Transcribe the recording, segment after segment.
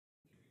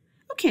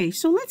Okay,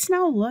 so let's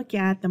now look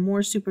at the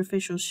more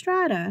superficial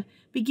strata,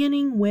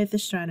 beginning with the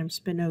stratum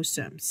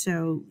spinosum.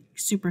 So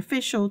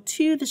superficial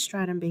to the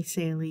stratum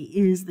basale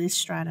is this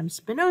stratum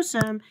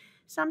spinosum,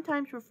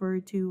 sometimes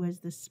referred to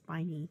as the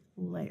spiny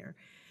layer.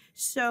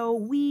 So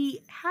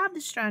we have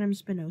the stratum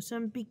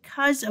spinosum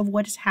because of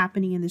what is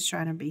happening in the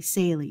stratum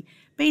basale,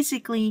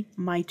 basically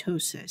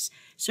mitosis.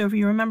 So if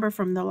you remember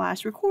from the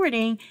last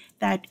recording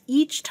that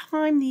each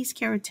time these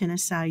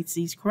keratinocytes,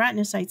 these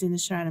keratinocytes in the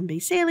stratum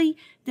basale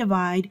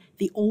divide,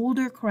 the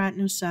older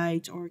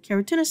keratinocytes or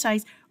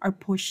keratinocytes are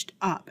pushed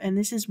up. And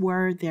this is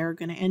where they're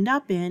going to end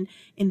up in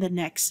the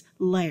next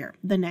layer,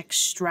 the next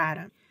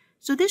stratum.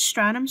 So this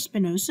stratum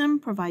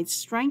spinosum provides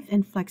strength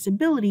and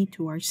flexibility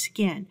to our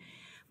skin.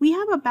 We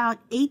have about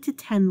 8 to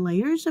 10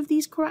 layers of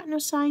these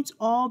keratinocytes,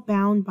 all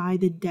bound by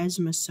the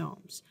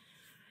desmosomes.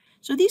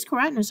 So these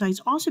keratinocytes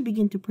also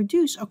begin to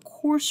produce a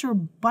coarser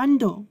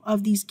bundle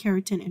of these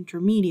keratin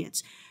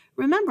intermediates.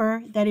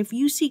 Remember that if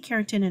you see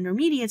keratin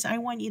intermediates, I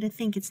want you to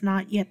think it's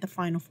not yet the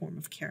final form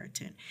of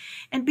keratin.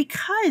 And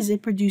because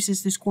it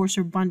produces this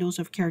coarser bundles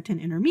of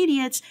keratin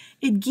intermediates,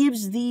 it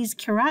gives these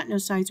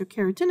keratinocytes or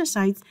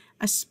keratinocytes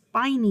a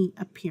spiny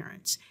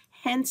appearance,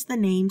 hence the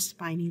name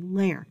spiny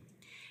layer.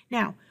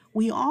 Now,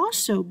 we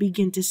also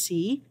begin to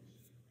see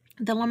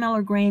the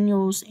lamellar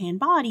granules and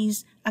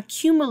bodies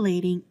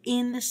accumulating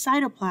in the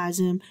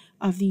cytoplasm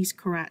of these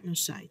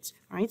keratinocytes.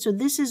 All right, so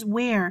this is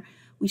where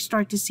we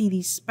start to see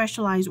these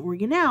specialized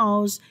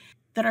organelles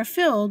that are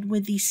filled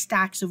with these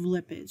stacks of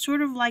lipids,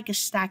 sort of like a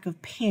stack of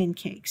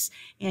pancakes,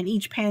 and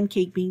each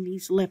pancake being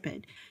these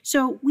lipids.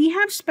 So we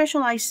have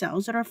specialized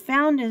cells that are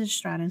found in the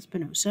stratum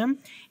spinosum,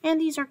 and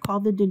these are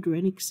called the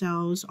dendritic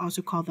cells,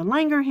 also called the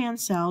Langerhans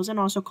cells, and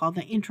also called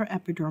the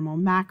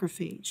intraepidermal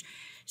macrophage.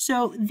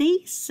 So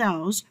these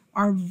cells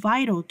are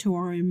vital to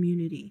our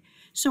immunity.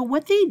 So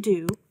what they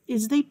do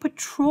is they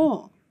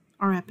patrol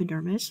our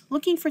epidermis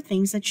looking for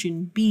things that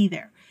shouldn't be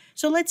there.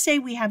 So let's say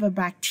we have a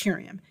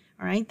bacterium,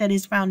 all right, that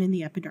is found in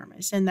the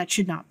epidermis, and that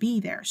should not be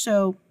there.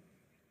 So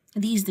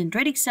these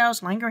dendritic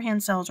cells,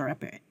 Langerhans cells, or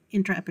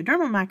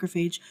intraepidermal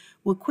macrophage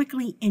will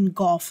quickly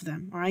engulf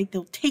them, all right?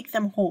 They'll take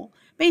them whole,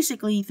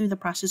 basically through the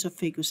process of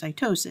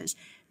phagocytosis,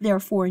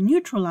 therefore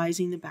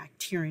neutralizing the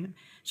bacterium.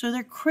 So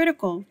they're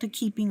critical to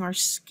keeping our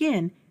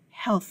skin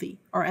healthy,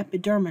 our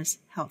epidermis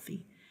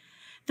healthy.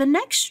 The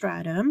next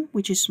stratum,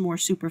 which is more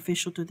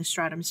superficial to the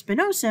stratum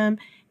spinosum,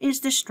 is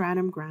the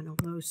stratum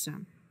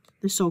granulosum,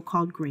 the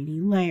so-called grainy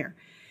layer.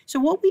 So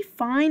what we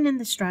find in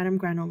the stratum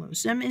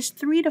granulosum is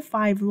 3 to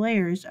 5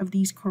 layers of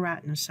these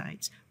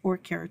keratinocytes or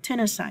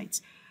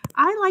keratinocytes.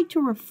 I like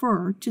to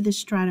refer to the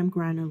stratum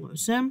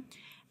granulosum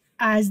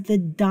as the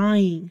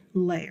dying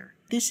layer.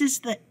 This is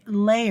the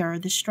layer,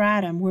 the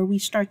stratum, where we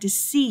start to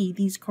see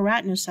these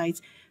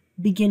keratinocytes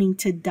beginning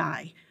to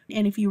die.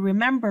 And if you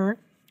remember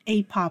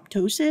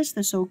apoptosis,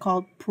 the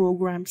so-called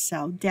programmed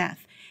cell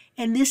death,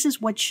 and this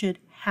is what should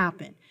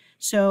happen.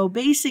 So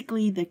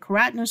basically, the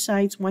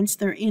keratinocytes, once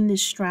they're in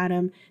this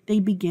stratum, they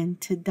begin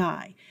to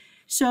die.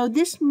 So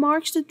this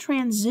marks the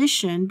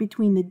transition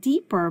between the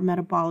deeper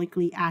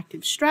metabolically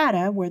active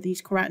strata, where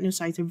these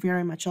keratinocytes are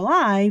very much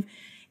alive,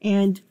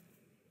 and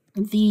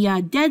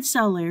the dead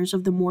cell layers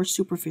of the more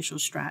superficial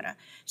strata.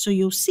 So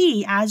you'll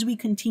see as we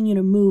continue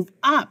to move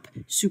up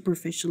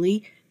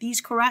superficially,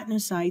 these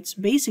keratinocytes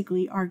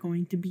basically are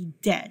going to be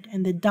dead,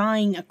 and the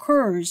dying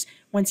occurs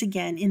once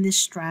again in this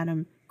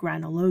stratum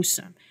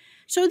granulosum.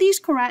 So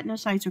these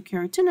keratinocytes or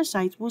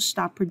keratinocytes will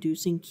stop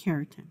producing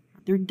keratin.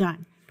 They're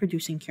done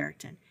producing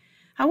keratin.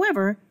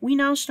 However, we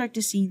now start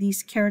to see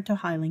these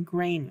keratohyalin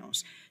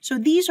granules. So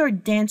these are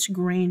dense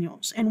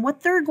granules, and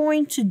what they're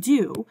going to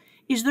do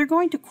is they're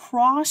going to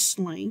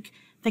cross-link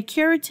the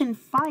keratin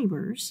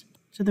fibers.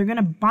 So they're going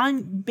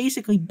to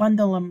basically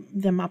bundle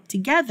them up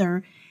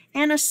together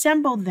and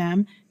assemble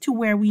them to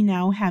where we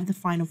now have the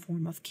final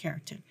form of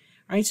keratin.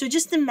 All right, so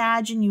just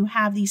imagine you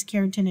have these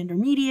keratin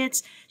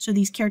intermediates. So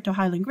these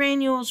keratohyalin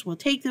granules will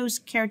take those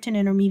keratin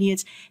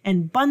intermediates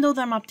and bundle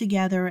them up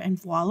together,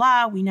 and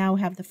voila, we now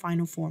have the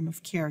final form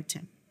of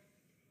keratin.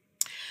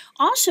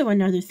 Also,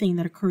 another thing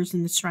that occurs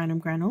in the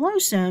stratum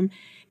granulosum,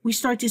 we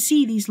start to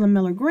see these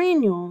lamellar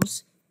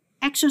granules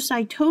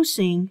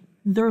exocytosing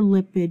their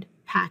lipid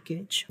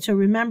package. So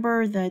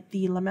remember that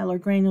the lamellar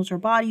granules or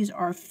bodies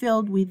are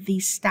filled with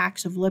these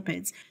stacks of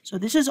lipids. So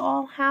this is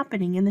all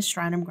happening in the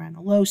stratum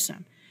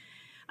granulosum.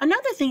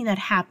 Another thing that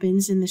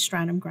happens in the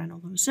stratum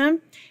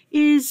granulosum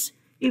is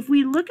if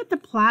we look at the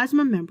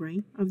plasma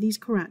membrane of these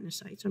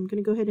keratinocytes, I'm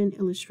going to go ahead and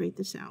illustrate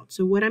this out.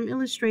 So what I'm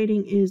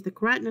illustrating is the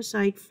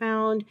keratinocyte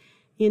found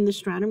in the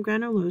stratum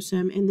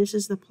granulosum, and this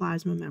is the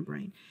plasma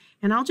membrane.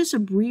 And I'll just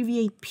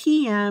abbreviate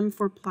PM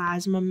for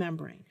plasma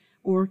membrane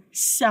or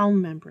cell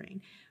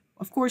membrane.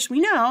 Of course, we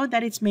know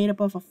that it's made up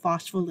of a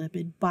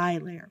phospholipid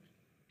bilayer.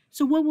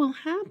 So what will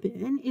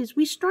happen is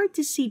we start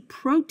to see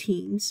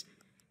proteins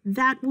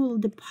that will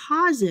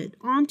deposit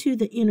onto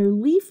the inner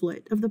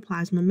leaflet of the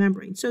plasma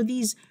membrane. So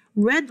these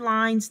red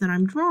lines that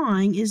I'm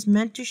drawing is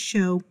meant to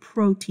show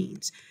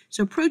proteins.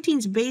 So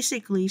proteins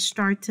basically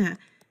start to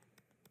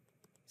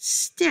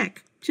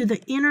stick to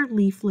the inner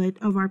leaflet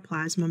of our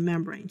plasma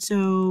membrane.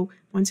 So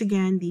once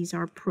again, these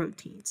are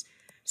proteins.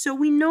 So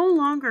we no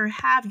longer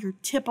have your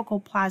typical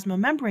plasma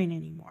membrane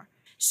anymore.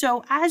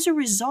 So as a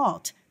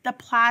result, the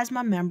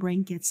plasma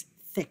membrane gets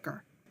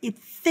thicker. It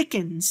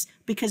thickens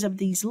because of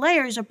these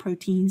layers of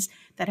proteins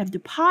that have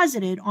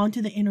deposited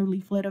onto the inner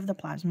leaflet of the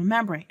plasma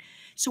membrane.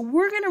 So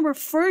we're going to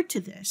refer to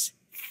this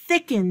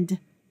thickened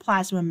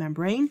plasma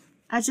membrane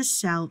as a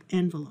cell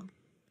envelope.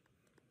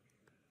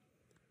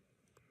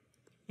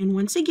 And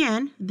once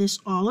again, this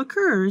all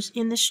occurs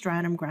in the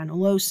stratum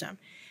granulosum.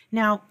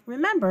 Now,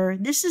 remember,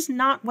 this is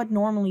not what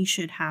normally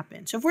should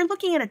happen. So if we're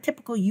looking at a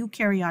typical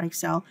eukaryotic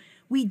cell,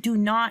 we do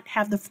not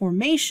have the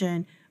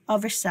formation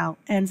of a cell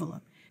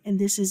envelope. And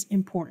this is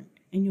important,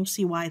 and you'll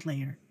see why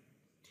later.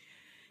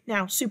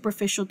 Now,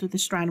 superficial to the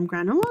stratum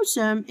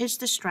granulosum is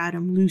the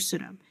stratum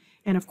lucidum.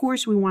 And of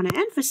course, we want to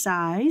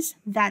emphasize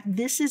that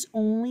this is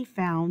only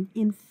found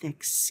in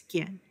thick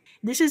skin.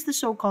 This is the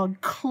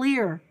so-called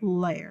clear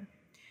layer.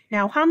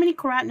 Now, how many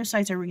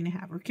keratinocytes are we going to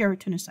have, or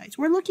keratinocytes?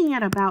 We're looking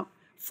at about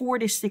 4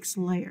 to 6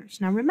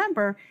 layers. Now,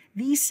 remember,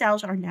 these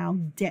cells are now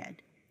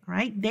dead, all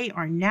right? They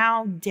are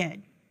now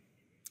dead.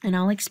 And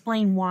I'll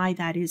explain why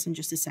that is in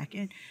just a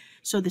second.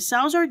 So the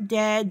cells are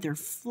dead, they're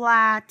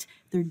flat,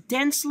 they're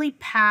densely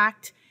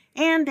packed,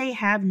 and they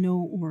have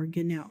no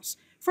organelles.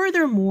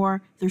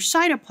 Furthermore, their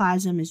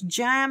cytoplasm is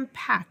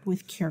jam-packed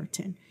with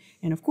keratin.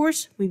 And of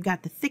course, we've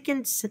got the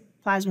thickened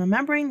plasma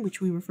membrane,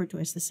 which we refer to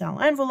as the cell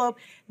envelope,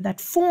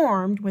 that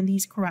formed when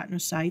these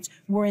keratinocytes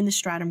were in the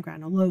stratum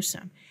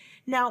granulosum.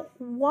 Now,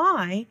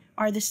 why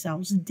are the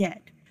cells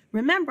dead?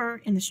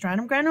 Remember, in the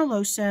stratum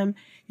granulosum,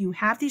 you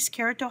have these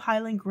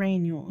keratohyalin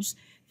granules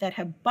that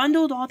have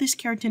bundled all these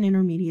keratin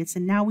intermediates,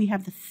 and now we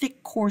have the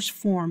thick, coarse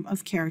form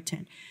of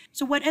keratin.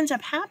 So what ends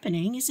up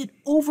happening is it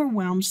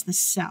overwhelms the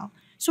cell.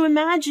 So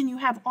imagine you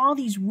have all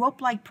these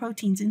rope-like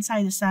proteins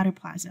inside the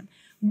cytoplasm.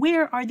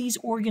 Where are these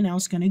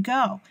organelles going to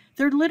go?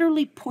 They're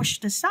literally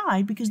pushed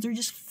aside because they're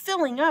just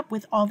filling up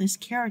with all this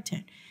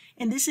keratin.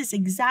 And this is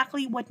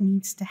exactly what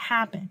needs to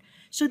happen.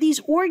 So these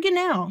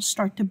organelles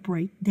start to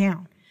break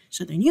down.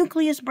 So the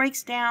nucleus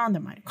breaks down, the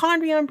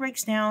mitochondrion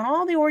breaks down,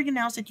 all the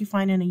organelles that you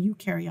find in a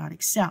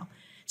eukaryotic cell.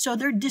 So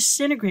they're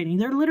disintegrating.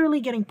 They're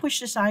literally getting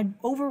pushed aside,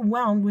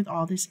 overwhelmed with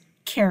all this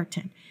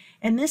keratin.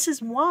 And this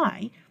is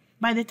why,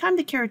 by the time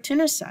the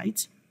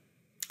keratinocytes,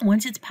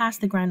 once it's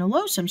past the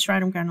granulosum,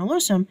 stratum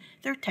granulosum,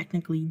 they're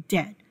technically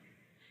dead.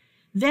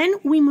 Then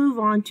we move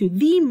on to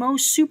the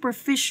most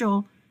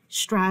superficial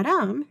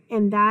stratum,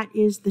 and that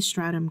is the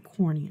stratum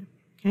corneum,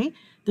 okay?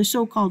 The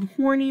so-called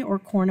horny or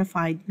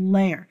cornified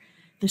layer,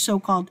 the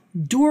so-called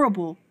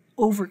durable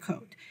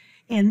overcoat.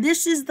 And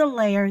this is the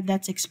layer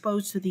that's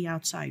exposed to the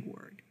outside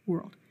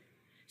world.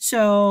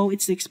 So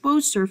it's the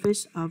exposed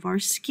surface of our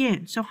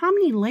skin. So how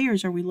many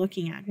layers are we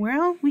looking at?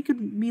 Well, we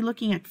could be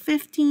looking at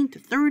 15 to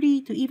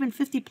 30 to even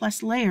 50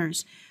 plus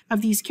layers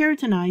of these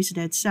keratinized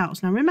dead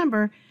cells. Now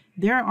remember,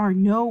 there are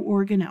no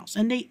organelles,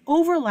 and they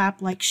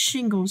overlap like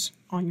shingles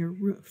on your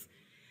roof.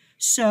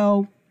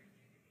 So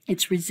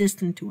it's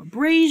resistant to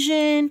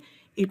abrasion,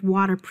 it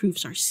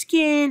waterproofs our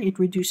skin, it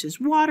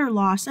reduces water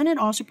loss, and it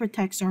also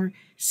protects our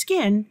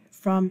skin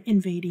from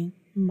invading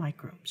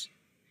microbes.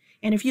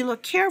 And if you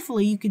look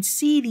carefully, you could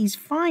see these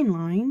fine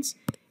lines.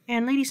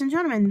 And ladies and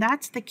gentlemen,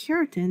 that's the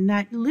keratin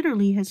that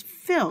literally has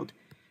filled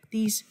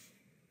these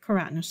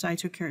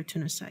keratinocytes or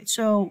keratinocytes.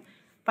 So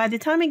by the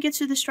time it gets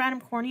to the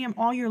stratum corneum,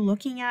 all you're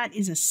looking at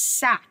is a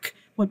sac,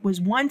 what was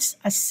once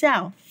a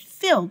cell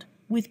filled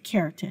with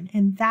keratin.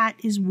 And that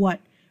is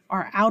what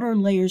our outer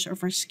layers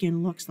of our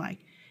skin looks like.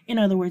 In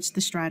other words, the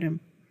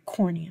stratum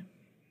corneum.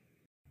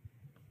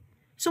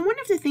 So one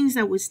of the things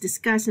that was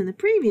discussed in the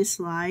previous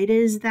slide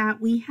is that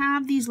we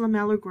have these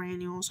lamellar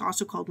granules,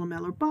 also called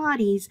lamellar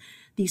bodies,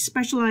 these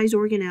specialized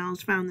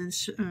organelles found in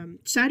the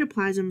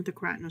cytoplasm of the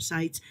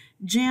keratinocytes,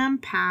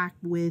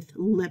 jam-packed with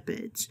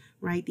lipids,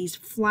 right? These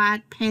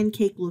flat,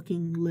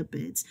 pancake-looking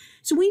lipids.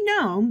 So we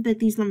know that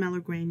these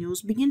lamellar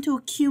granules begin to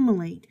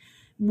accumulate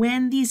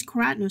when these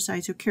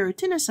keratinocytes or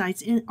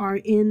keratinocytes are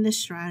in the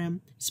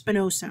stratum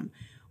spinosum.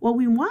 What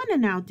we want to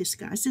now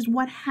discuss is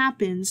what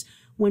happens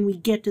when we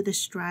get to the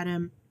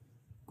stratum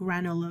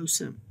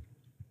granulosum.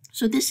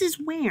 So this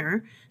is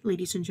where,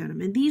 ladies and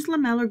gentlemen, these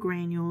lamellar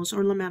granules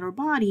or lamellar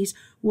bodies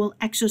will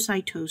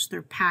exocytose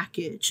their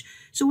package.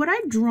 So what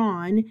I've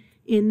drawn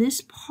in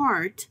this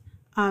part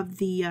of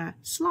the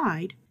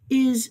slide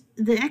is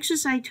the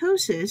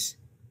exocytosis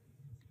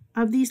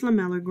of these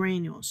lamellar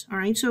granules. All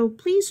right, so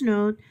please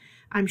note,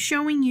 I'm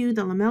showing you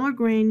the lamellar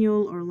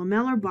granule or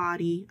lamellar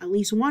body, at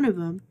least one of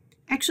them,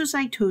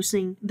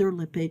 exocytosing their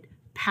lipid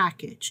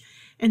package.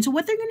 And so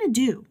what they're going to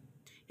do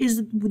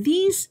is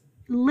these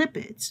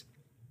lipids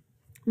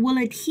will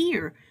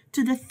adhere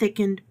to the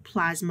thickened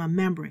plasma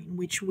membrane,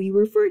 which we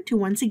referred to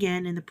once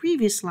again in the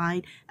previous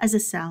slide as a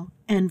cell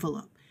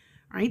envelope.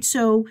 All right,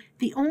 so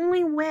the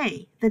only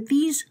way that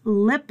these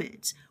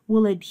lipids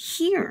will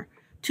adhere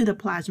to the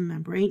plasma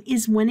membrane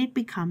is when it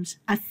becomes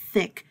a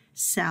thick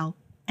cell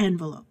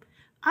envelope.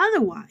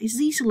 Otherwise,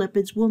 these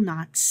lipids will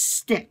not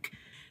stick.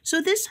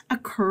 So this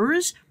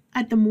occurs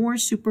at the more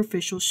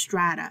superficial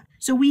strata.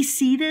 So we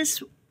see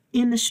this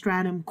in the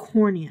stratum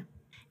corneum.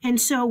 And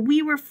so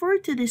we refer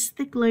to this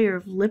thick layer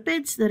of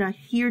lipids that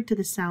adhere to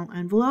the cell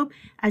envelope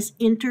as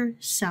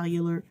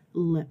intercellular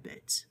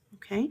lipids,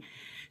 okay?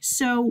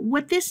 So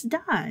what this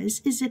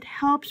does is it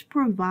helps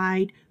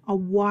provide a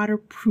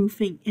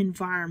waterproofing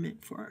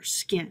environment for our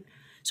skin.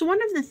 So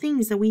one of the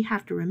things that we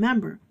have to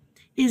remember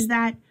is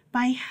that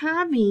by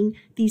having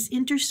these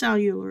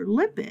intercellular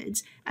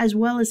lipids, as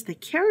well as the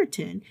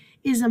keratin,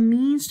 is a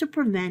means to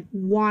prevent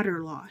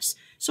water loss.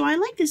 So I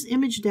like this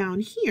image down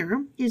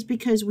here is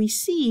because we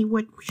see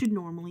what should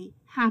normally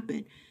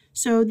happen.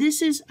 So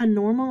this is a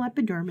normal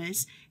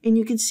epidermis, and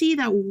you can see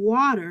that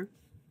water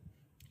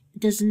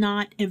does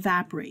not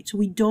evaporate. So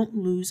we don't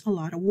lose a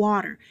lot of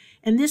water.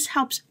 And this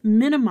helps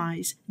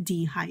minimize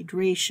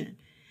dehydration.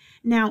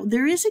 Now,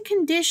 there is a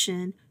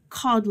condition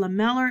called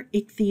lamellar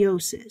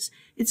ichthyosis.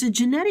 It's a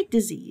genetic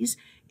disease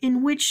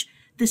in which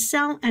the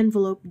cell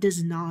envelope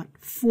does not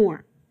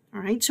form. All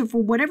right, so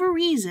for whatever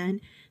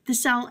reason, the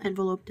cell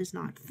envelope does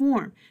not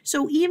form.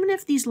 So even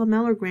if these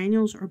lamellar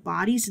granules or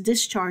bodies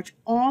discharge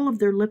all of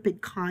their lipid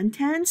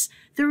contents,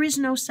 there is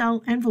no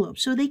cell envelope,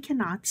 so they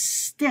cannot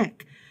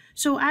stick.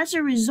 So as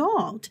a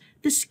result,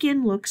 the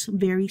skin looks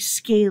very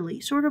scaly,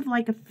 sort of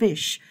like a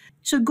fish.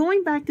 So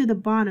going back to the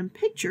bottom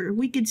picture,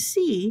 we could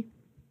see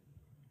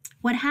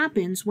what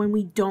happens when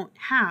we don't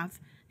have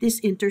this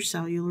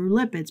intercellular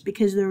lipids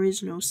because there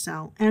is no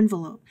cell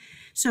envelope.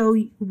 So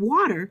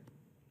water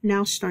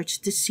now starts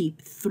to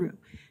seep through.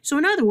 So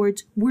in other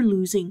words, we're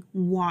losing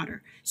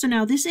water. So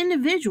now this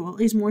individual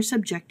is more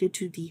subjected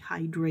to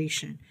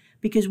dehydration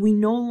because we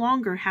no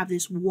longer have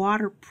this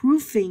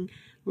waterproofing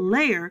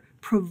layer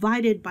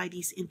provided by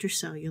these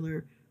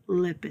intercellular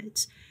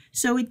lipids.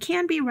 So it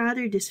can be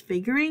rather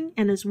disfiguring,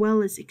 and as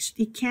well as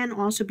it can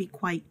also be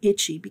quite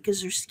itchy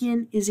because their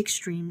skin is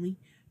extremely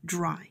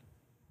dry.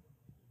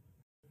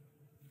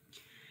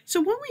 So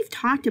what we've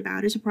talked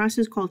about is a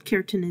process called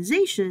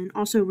keratinization,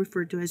 also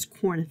referred to as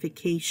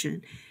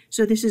cornification.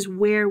 So this is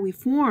where we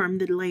form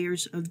the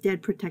layers of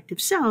dead protective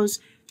cells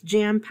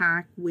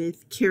jam-packed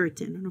with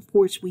keratin. And of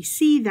course, we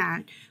see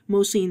that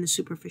mostly in the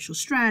superficial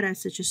strata,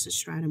 such as the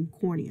stratum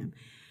corneum.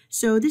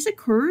 So this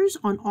occurs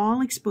on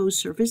all exposed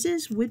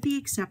surfaces with the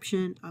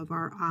exception of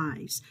our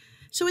eyes.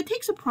 So it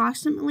takes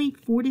approximately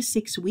 4 to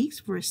 6 weeks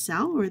for a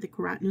cell, or the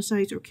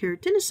keratinocytes or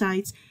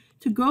keratinocytes,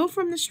 to go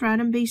from the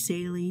stratum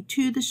basale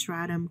to the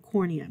stratum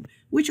corneum,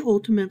 which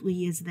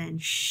ultimately is then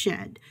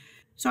shed.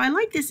 So I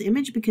like this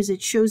image because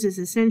it shows us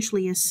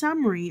essentially a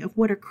summary of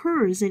what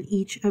occurs in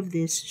each of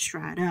this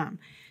stratum.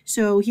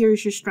 So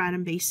here's your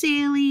stratum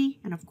basale,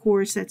 and of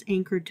course that's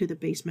anchored to the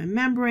basement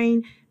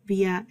membrane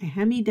via a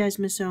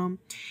hemidesmosome.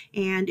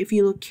 And if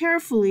you look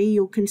carefully,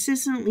 you'll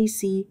consistently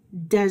see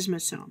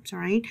desmosomes, all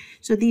right?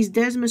 So these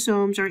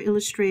desmosomes are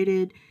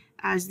illustrated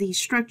as these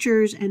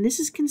structures, and this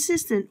is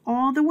consistent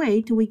all the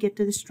way till we get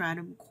to the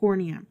stratum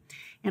corneum.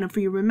 And if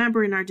you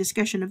remember in our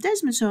discussion of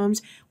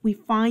desmosomes, we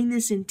find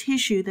this in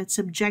tissue that's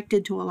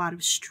subjected to a lot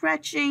of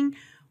stretching,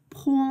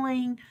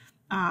 pulling,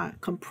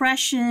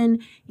 compression,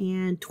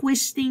 and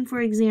twisting,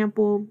 for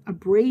example,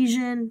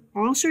 abrasion,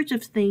 all sorts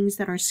of things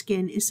that our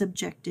skin is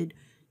subjected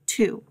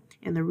to.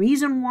 And the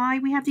reason why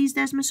we have these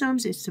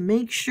desmosomes is to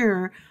make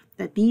sure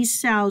that these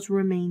cells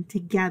remain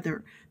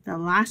together. The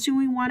last thing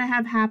we want to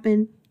have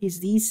happen is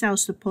these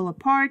cells to pull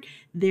apart,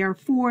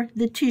 therefore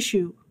the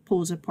tissue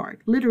pulls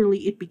apart. Literally,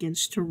 it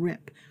begins to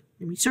rip.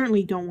 And we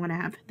certainly don't want to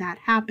have that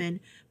happen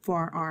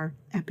for our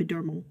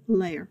epidermal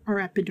layer, our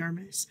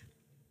epidermis.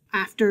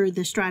 After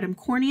the stratum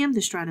corneum,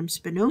 the stratum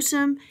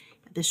spinosum,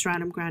 the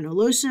stratum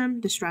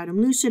granulosum, the stratum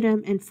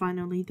lucidum, and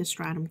finally the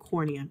stratum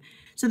corneum.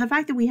 So the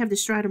fact that we have the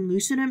stratum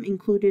lucidum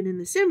included in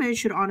this image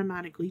should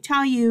automatically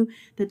tell you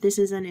that this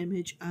is an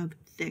image of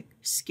thick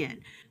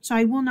skin. So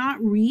I will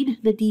not read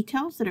the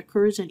details that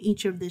occurs in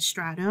each of this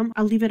stratum.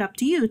 I'll leave it up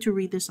to you to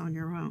read this on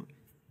your own.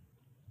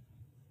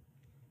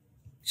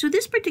 So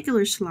this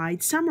particular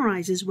slide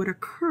summarizes what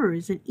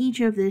occurs in each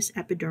of this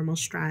epidermal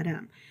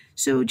stratum.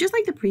 So just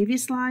like the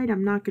previous slide,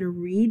 I'm not going to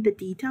read the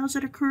details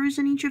that occurs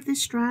in each of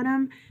this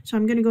stratum, so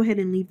I'm going to go ahead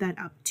and leave that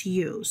up to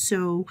you.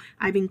 So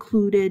I've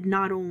included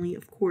not only,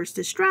 of course,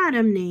 the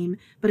stratum name,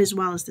 but as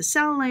well as the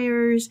cell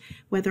layers,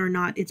 whether or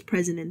not it's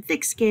present in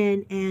thick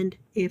skin, and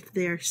if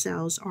their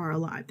cells are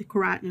alive. The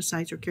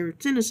keratinocytes or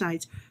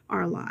keratinocytes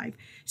are alive.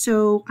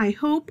 So I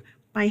hope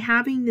by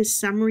having this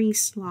summary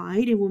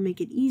slide, it will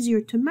make it easier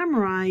to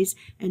memorize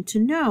and to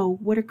know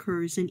what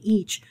occurs in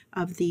each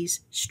of these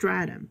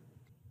stratum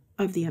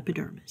of the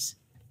epidermis.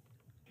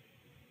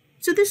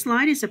 So this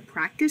slide is a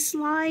practice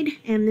slide,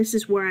 and this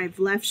is where I've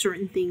left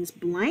certain things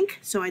blank.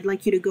 So I'd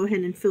like you to go ahead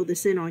and fill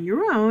this in on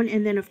your own,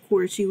 and then of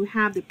course you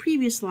have the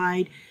previous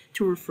slide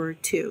to refer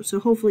to. So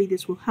hopefully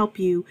this will help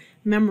you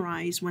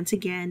memorize once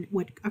again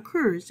what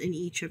occurs in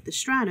each of the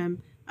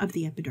stratum of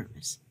the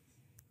epidermis.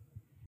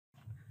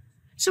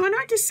 So in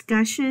our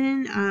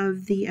discussion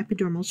of the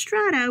epidermal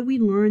strata, we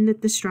learned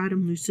that the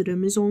stratum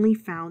lucidum is only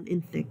found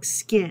in thick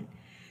skin.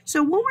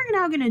 So what we're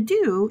now going to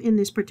do in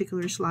this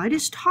particular slide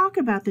is talk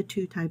about the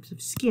two types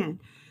of skin.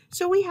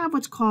 So we have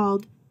what's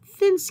called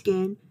thin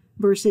skin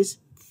versus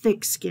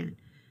thick skin.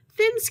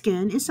 Thin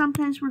skin is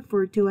sometimes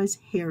referred to as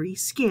hairy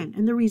skin,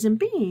 and the reason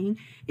being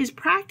is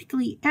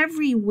practically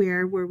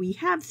everywhere where we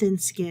have thin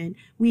skin,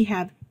 we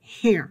have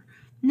hair.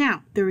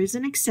 Now, there is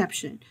an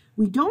exception.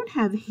 We don't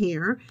have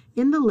hair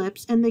in the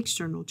lips and the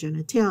external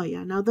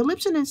genitalia. Now, the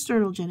lips and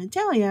external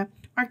genitalia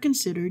are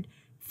considered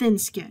thin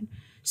skin.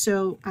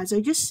 So, as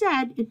I just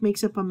said, it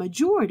makes up a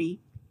majority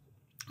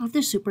of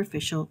the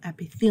superficial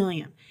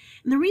epithelium.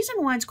 And the reason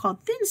why it's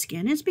called thin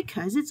skin is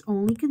because it's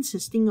only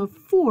consisting of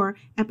 4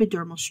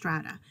 epidermal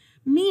strata,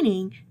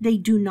 meaning they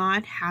do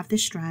not have the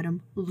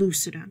stratum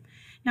lucidum.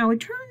 Now, it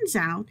turns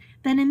out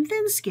that in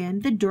thin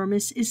skin, the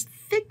dermis is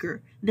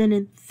thicker than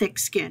in thick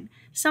skin,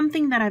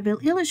 something that I've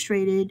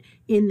illustrated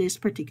in this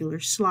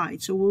particular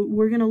slide. So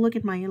we're going to look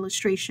at my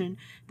illustration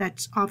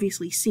that's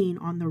obviously seen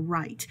on the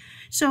right.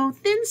 So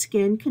thin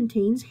skin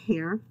contains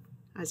hair,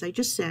 as I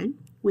just said,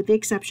 with the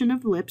exception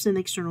of lips and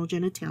external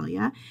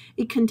genitalia.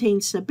 It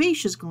contains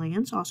sebaceous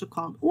glands, also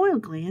called oil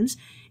glands.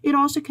 It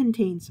also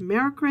contains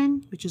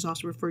merocrine, which is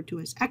also referred to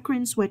as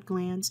eccrine, sweat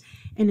glands.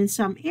 And in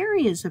some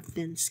areas of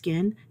thin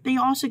skin, they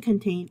also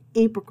contain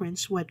apocrine,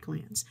 sweat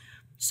glands.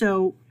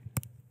 So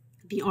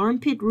the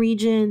armpit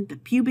region, the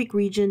pubic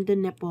region, the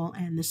nipple,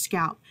 and the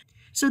scalp.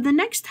 So the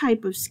next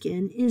type of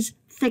skin is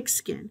thick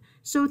skin.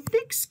 So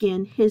thick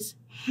skin is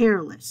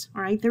hairless,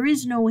 all right? There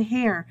is no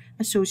hair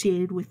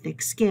associated with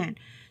thick skin.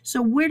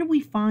 So where do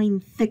we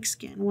find thick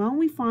skin? Well,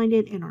 we find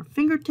it in our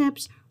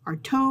fingertips, our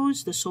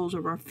toes, the soles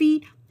of our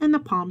feet, and the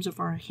palms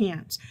of our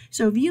hands.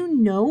 So if you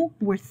know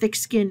where thick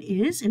skin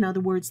is, in other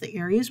words, the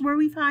areas where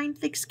we find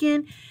thick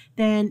skin,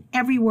 then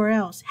everywhere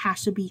else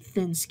has to be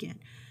thin skin.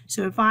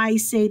 So if I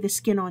say the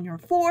skin on your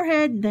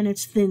forehead, then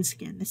it's thin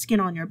skin. The skin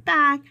on your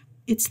back,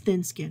 it's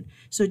thin skin.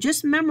 So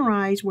just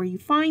memorize where you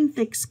find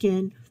thick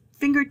skin: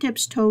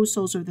 fingertips, toes,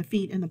 soles of the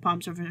feet, and the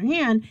palms of your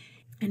hand.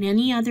 And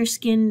any other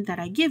skin that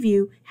I give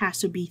you has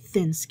to be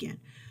thin skin.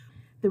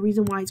 The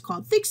reason why it's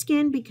called thick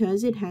skin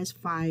because it has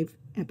 5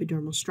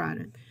 epidermal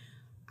strata.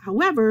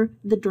 However,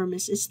 the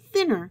dermis is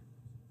thinner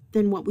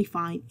than what we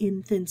find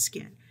in thin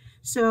skin.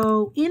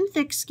 So in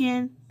thick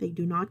skin, they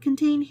do not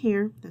contain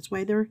hair. That's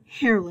why they're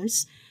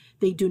hairless.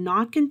 They do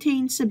not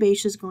contain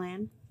sebaceous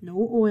gland,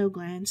 no oil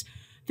glands.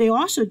 They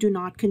also do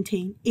not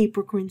contain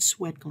apocrine,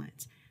 sweat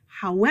glands.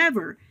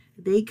 However,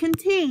 they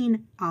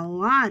contain a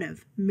lot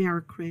of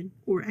merocrine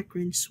or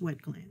eccrine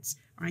sweat glands.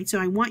 All right, so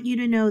I want you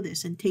to know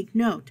this and take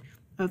note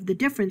of the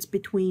difference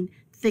between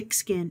thick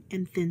skin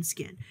and thin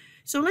skin.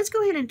 So let's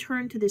go ahead and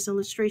turn to this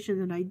illustration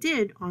that I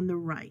did on the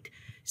right.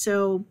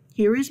 So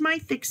here is my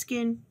thick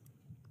skin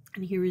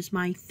and here is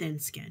my thin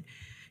skin.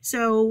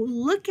 So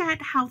look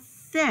at how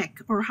thick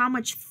or how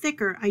much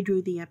thicker I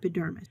drew the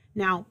epidermis.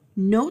 Now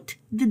note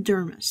the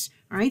dermis.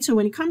 All right, so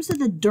when it comes to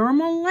the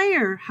dermal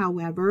layer,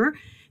 however,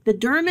 the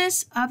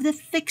dermis of the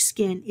thick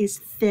skin is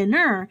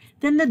thinner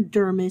than the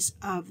dermis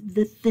of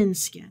the thin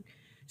skin.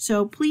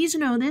 So please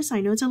know this.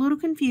 I know it's a little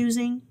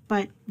confusing,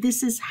 but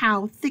this is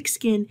how thick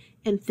skin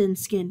and thin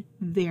skin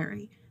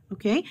vary.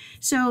 Okay,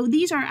 so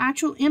these are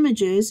actual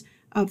images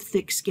of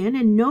thick skin,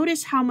 and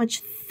notice how much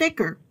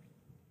thicker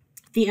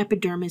the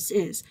epidermis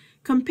is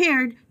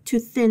compared to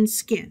thin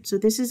skin. So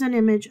this is an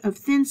image of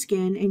thin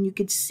skin, and you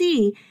could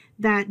see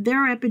that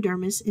their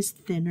epidermis is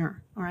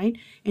thinner, all right?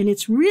 And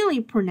it's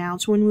really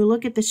pronounced when we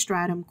look at the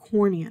stratum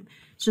corneum.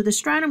 So the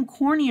stratum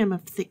corneum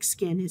of thick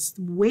skin is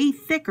way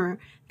thicker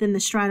than the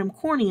stratum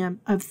corneum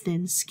of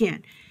thin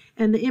skin.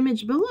 And the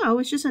image below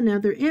is just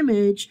another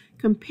image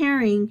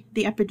comparing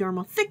the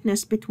epidermal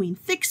thickness between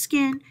thick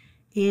skin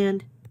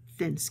and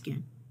thin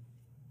skin.